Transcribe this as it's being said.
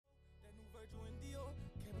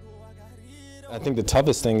I think the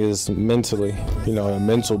toughest thing is mentally, a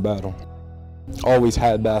mental battle. Always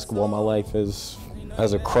had basketball in my life as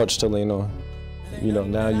a crutch to lean on.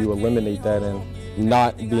 Now you eliminate that, and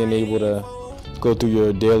not being able to go through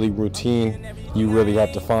your daily routine, you really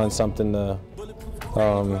have to find something to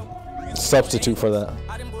substitute for that.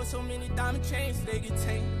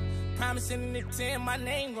 Promising Nipsey and my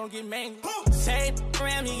name gon' get mangled. Same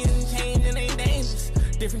around me getting changed and ain't dangerous.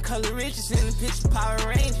 Different color riches in the picture Power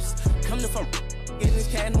Rangers. Come to fuck in this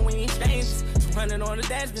cat and we ain't strangers. Running on the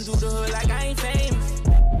dash, been through the hood like I ain't famous.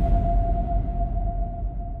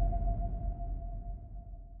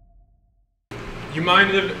 You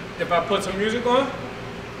mind if I put some music on?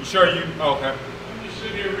 You sure you? Oh, okay. I'm just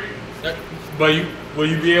sitting here reading. But will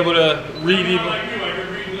you be able to read even?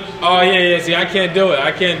 Oh yeah. See, I can't do it.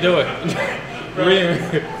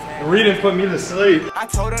 Reading put me to sleep. I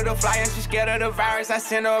told her to fly and she's scared of the virus. I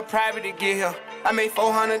sent her a private to get here. I made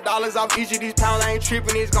 $400 off each of these pounds. I ain't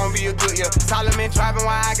tripping, it's gonna be a good year. Solomon driving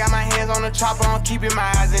while I got my hands on the chopper. I'm keeping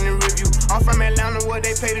my eyes in the review. I'm from Atlanta where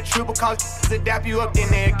they pay the triple cost to dap you up,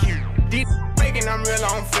 then they're cute. Deep faking, I'm real,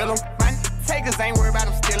 I don't feel them. My takers ain't worried about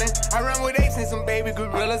them stealing. I run with apes and some baby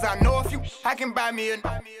gorillas. I know a few, I can buy me a.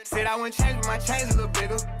 Said I wouldn't change, but my chains a little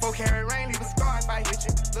bigger. 4 carat rain, leave a scar if I hit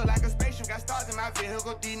you. Look like a spaceship, got stars in my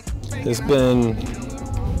vehicle. It's been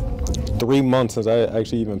 3 months since I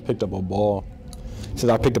actually even picked up a ball. Since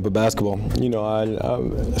I picked up a basketball, I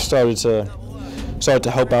started to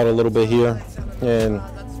help out a little bit here and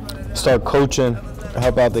start coaching,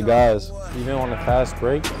 help out the guys. Even on a fast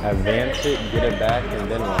break, advance it, get it back, and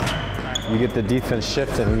then you get the defense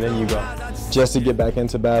shifting, and then you go. Just to get back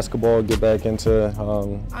into basketball, get back into,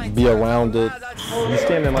 be around it. You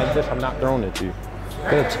standing like this, I'm not throwing it to you.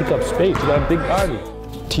 You gotta take up space, you got a big body.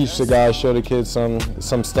 Teach the guys, show the kids some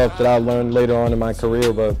stuff that I learned later on in my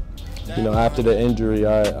career, but after the injury,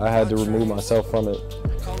 I had to remove myself from it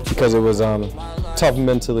because it was tough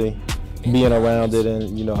mentally being around it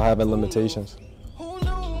and having limitations.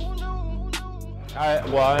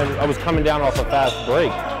 I was coming down off a fast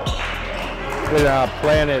break.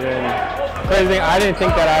 Playing it, and crazy thing, I didn't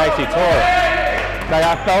think that I actually tore it. Like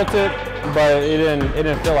I felt it, but it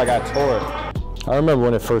didn't feel like I tore it. I remember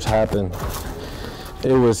when it first happened.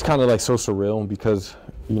 It was kind of like so surreal because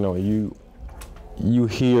you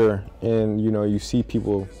hear and you see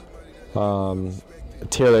people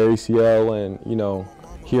tear their ACL and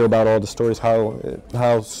hear about all the stories, how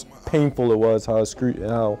painful it was, how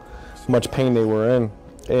much pain they were in,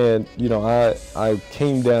 and I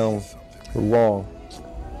came down wrong,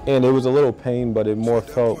 and it was a little pain, but it more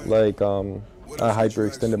felt like I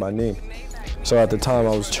hyperextended my knee. So at the time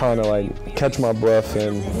I was trying to catch my breath,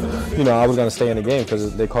 and I was gonna stay in the game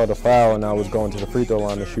because they called a foul and I was going to the free throw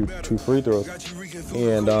line to shoot 2 free throws.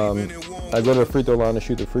 And I go to the free throw line to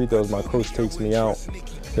shoot the free throws. My coach takes me out.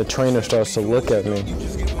 The trainer starts to look at me,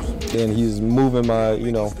 and he's moving my,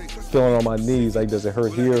 feeling on my knees, like, does it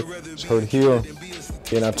hurt here? Does it hurt here?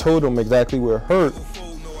 And I told him exactly where it hurt,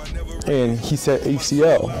 and he said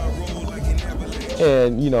ACL.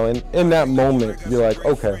 And in that moment, you're like,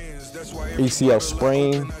 okay, ACL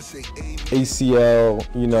sprain, ACL,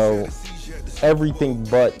 everything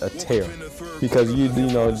but a tear. Because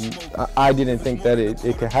I didn't think that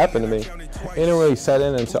it could happen to me. It didn't really set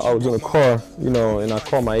in until I was in the car, and I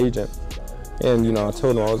called my agent. And I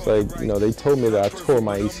told him, I was like, they told me that I tore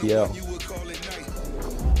my ACL.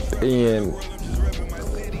 And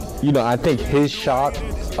I think his shock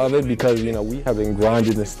of it, because we have been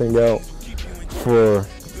grinding this thing out for a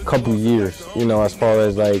couple years, as far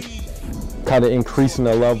as kind of increasing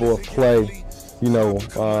the level of play,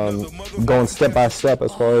 going step by step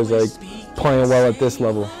as far as playing well at this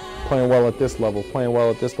level, playing well at this level, playing well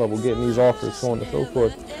at this level, getting these offers, so on and so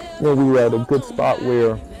forth. And we were at a good spot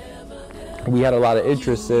where we had a lot of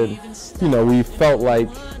interest in, we felt like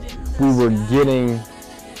we were getting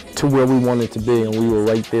to where we wanted to be, and we were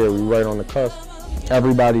right there, we were right on the cusp.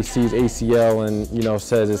 Everybody sees ACL and,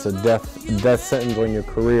 says it's a death sentence on your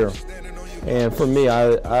career. And for me,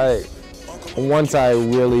 once I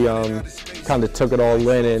really kind of took it all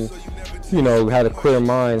in and, had a clear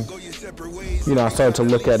mind, I started to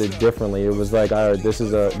look at it differently. It was like, all right, this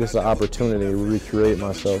is an opportunity to recreate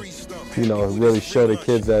myself. Really show the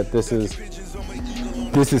kids that this is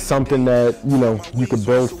something that you could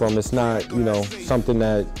build from. It's not something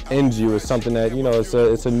that ends you. It's something that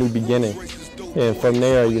it's a new beginning. And from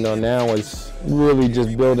there, now it's really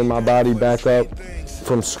just building my body back up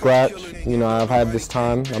from scratch. I've had this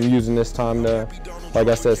time. I'm using this time to, like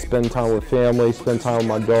I said, spend time with family, spend time with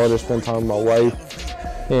my daughter, spend time with my wife,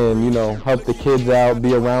 and help the kids out,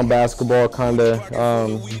 be around basketball, kind of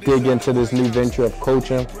dig into this new venture of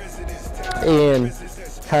coaching. and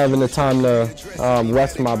having the time to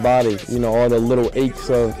rest my body. You know, all the little aches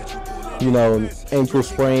of, you know, ankle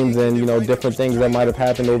sprains and, you know, different things that might have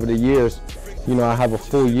happened over the years. You know, I have a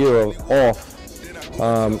full year off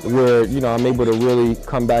where, you know, I'm able to really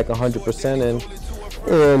come back 100%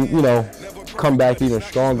 and, you know, come back even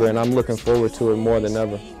stronger, and I'm looking forward to it more than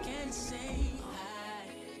ever.